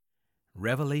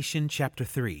Revelation chapter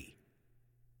 3.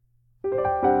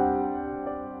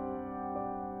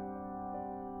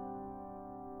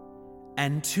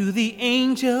 And to the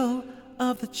angel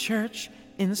of the church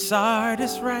in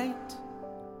Sardis write,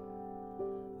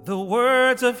 the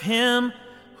words of him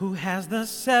who has the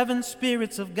 7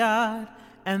 spirits of God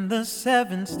and the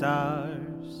 7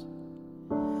 stars.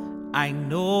 I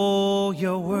know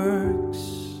your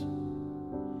works.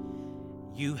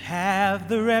 You have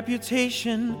the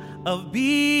reputation of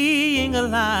being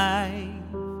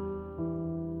alive,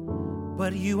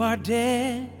 but you are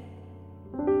dead.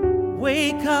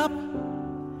 Wake up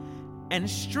and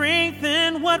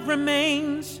strengthen what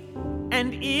remains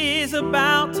and is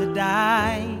about to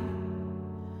die.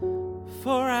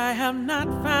 For I have not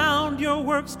found your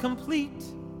works complete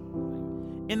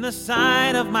in the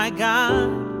sight of my God.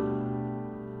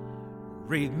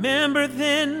 Remember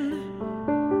then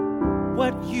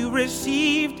what you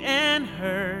received and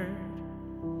heard.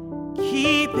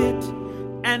 Keep it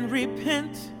and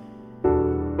repent.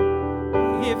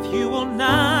 If you will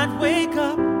not wake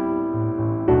up,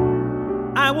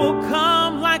 I will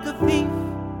come like a thief,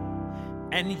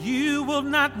 and you will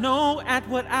not know at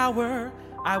what hour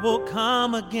I will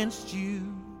come against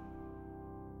you.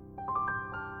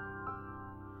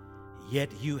 Yet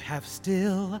you have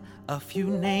still a few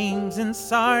names in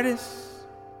Sardis,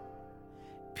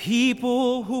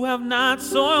 people who have not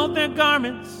soiled their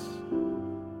garments,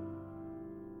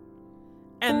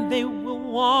 and they will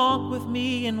walk with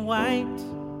me in white,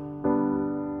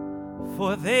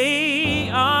 for they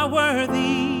are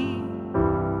worthy.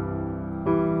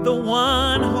 The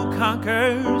one who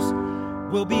conquers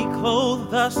will be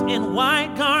clothed thus in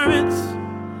white garments,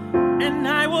 and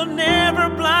I will never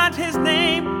blot his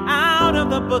name out of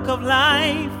the book of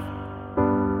life.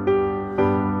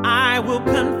 I will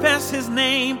confess his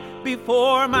name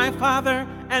before my Father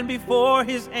and before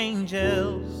his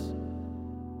angels.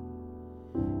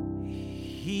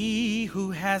 He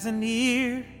who has an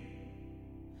ear,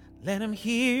 let him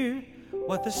hear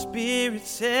what the Spirit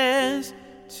says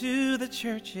to the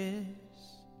churches.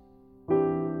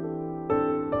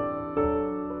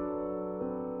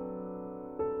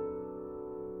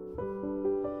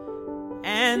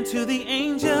 And to the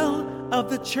angel of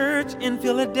the church in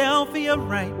Philadelphia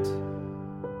write,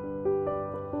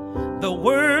 the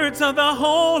words of the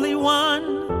Holy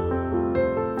One,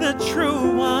 the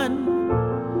true One,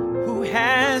 who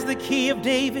has the key of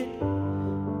David,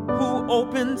 who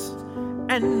opens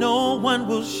and no one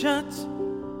will shut,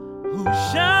 who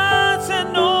shuts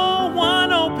and no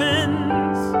one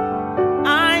opens.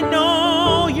 I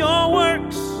know your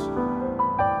works.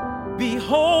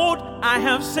 Behold, I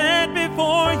have set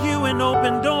before you an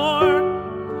open door,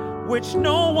 which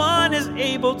no one is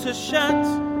able to shut.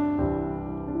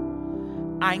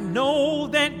 I know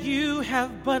that you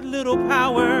have but little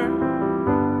power,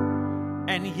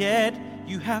 and yet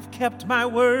you have kept my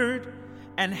word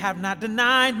and have not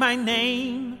denied my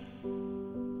name.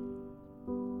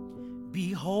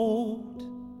 Behold,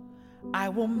 I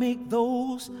will make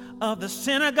those of the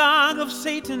synagogue of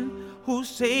Satan who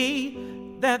say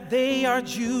that they are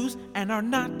Jews and are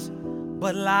not,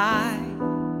 but lie.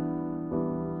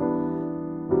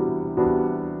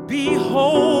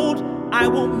 Behold, I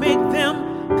will make them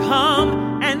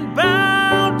come and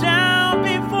bow down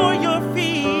before your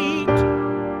feet,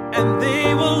 and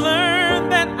they will learn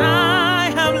that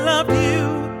I have loved you,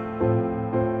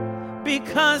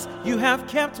 because you have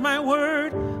kept my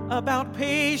word about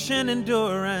patient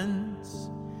endurance.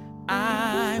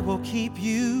 I will keep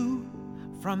you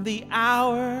from the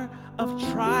hour of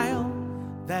trial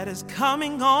that is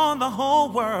coming on the whole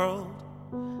world,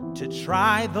 to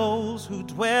try those who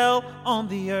dwell on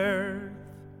the earth.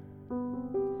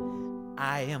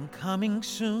 I am coming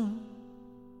soon.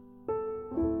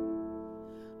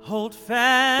 Hold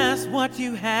fast what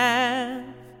you have,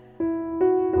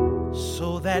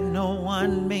 so that no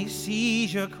one may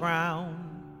seize your crown.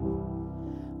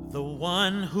 The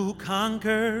one who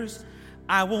conquers,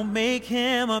 I will make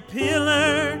him a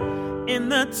pillar in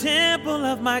the temple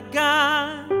of my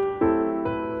God.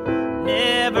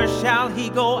 Never shall he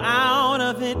go out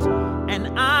of it,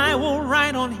 and I will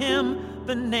write on him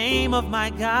the name of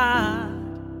my God,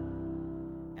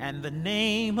 and the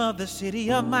name of the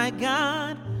city of my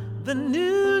God, the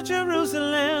New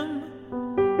Jerusalem,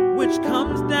 which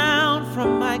comes down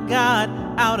from my God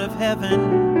out of heaven,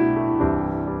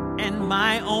 and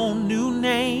my own new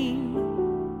name.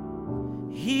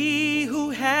 He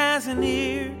who has an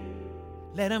ear,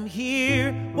 let him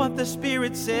hear what the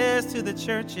Spirit says to the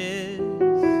churches.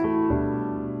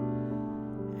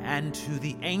 And to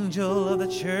the angel of the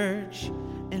church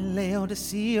in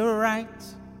Laodicea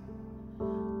write,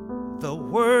 The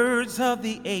words of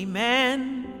the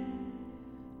Amen,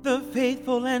 the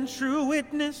faithful and true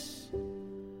witness,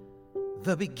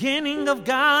 the beginning of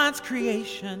God's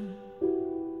creation.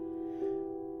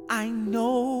 I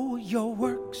know your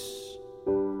works.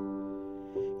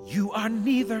 You are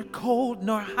neither cold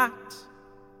nor hot.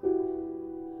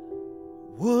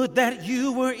 Would that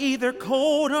you were either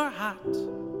cold or hot.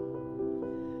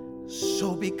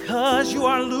 So because you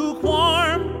are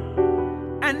lukewarm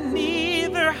and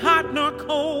neither hot nor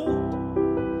cold,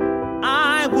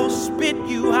 I will spit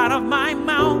you out of my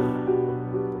mouth.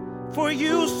 For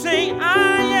you say,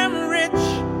 I am rich,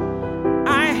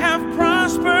 I have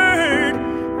prospered,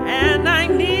 and I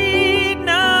need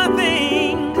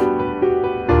nothing.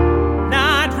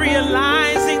 Not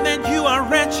realizing that you are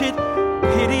wretched,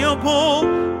 pitiable,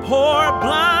 poor,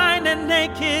 blind, and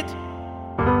naked.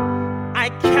 I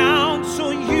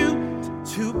counsel you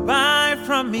to buy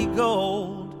from me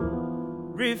gold,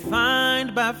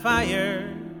 refined by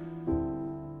fire,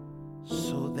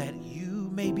 so that you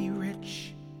may be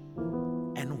rich,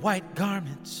 and white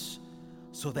garments,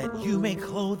 so that you may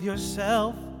clothe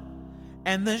yourself,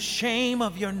 and the shame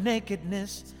of your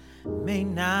nakedness may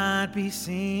not be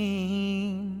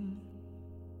seen.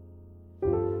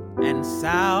 And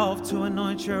salve to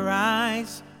anoint your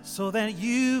eyes, so that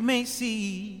you may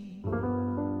see.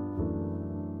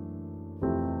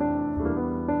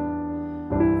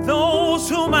 Those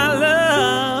whom I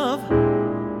love,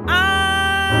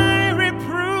 I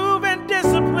reprove and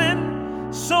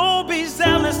discipline. So be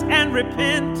zealous and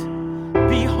repent.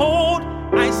 Behold,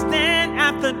 I stand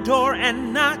at the door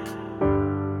and knock.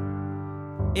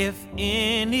 If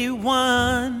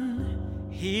anyone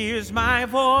hears my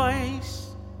voice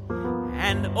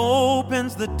and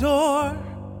opens the door,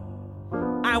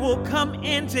 I will come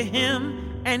into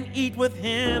him and eat with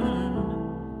him,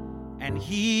 and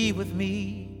he with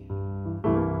me.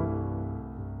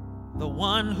 The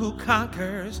one who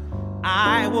conquers,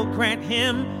 I will grant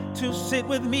him to sit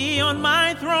with me on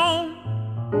my throne,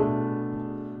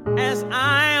 as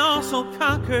I also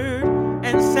conquered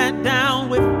and sat down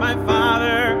with my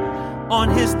Father on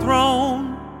his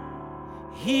throne.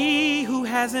 He who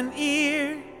has an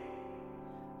ear,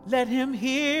 let him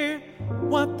hear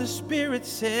what the Spirit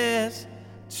says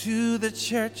to the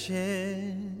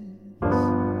churches.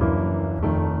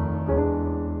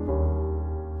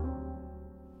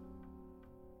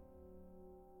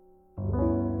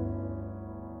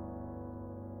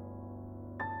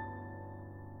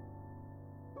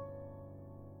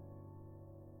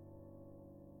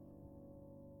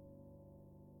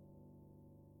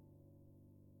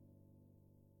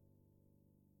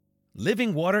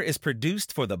 Living Water is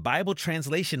produced for the Bible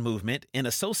Translation Movement in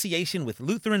association with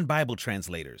Lutheran Bible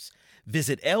Translators.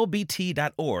 Visit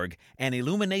lbt.org and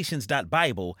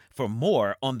illuminations.bible for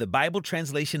more on the Bible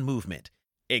Translation Movement.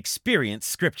 Experience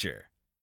Scripture.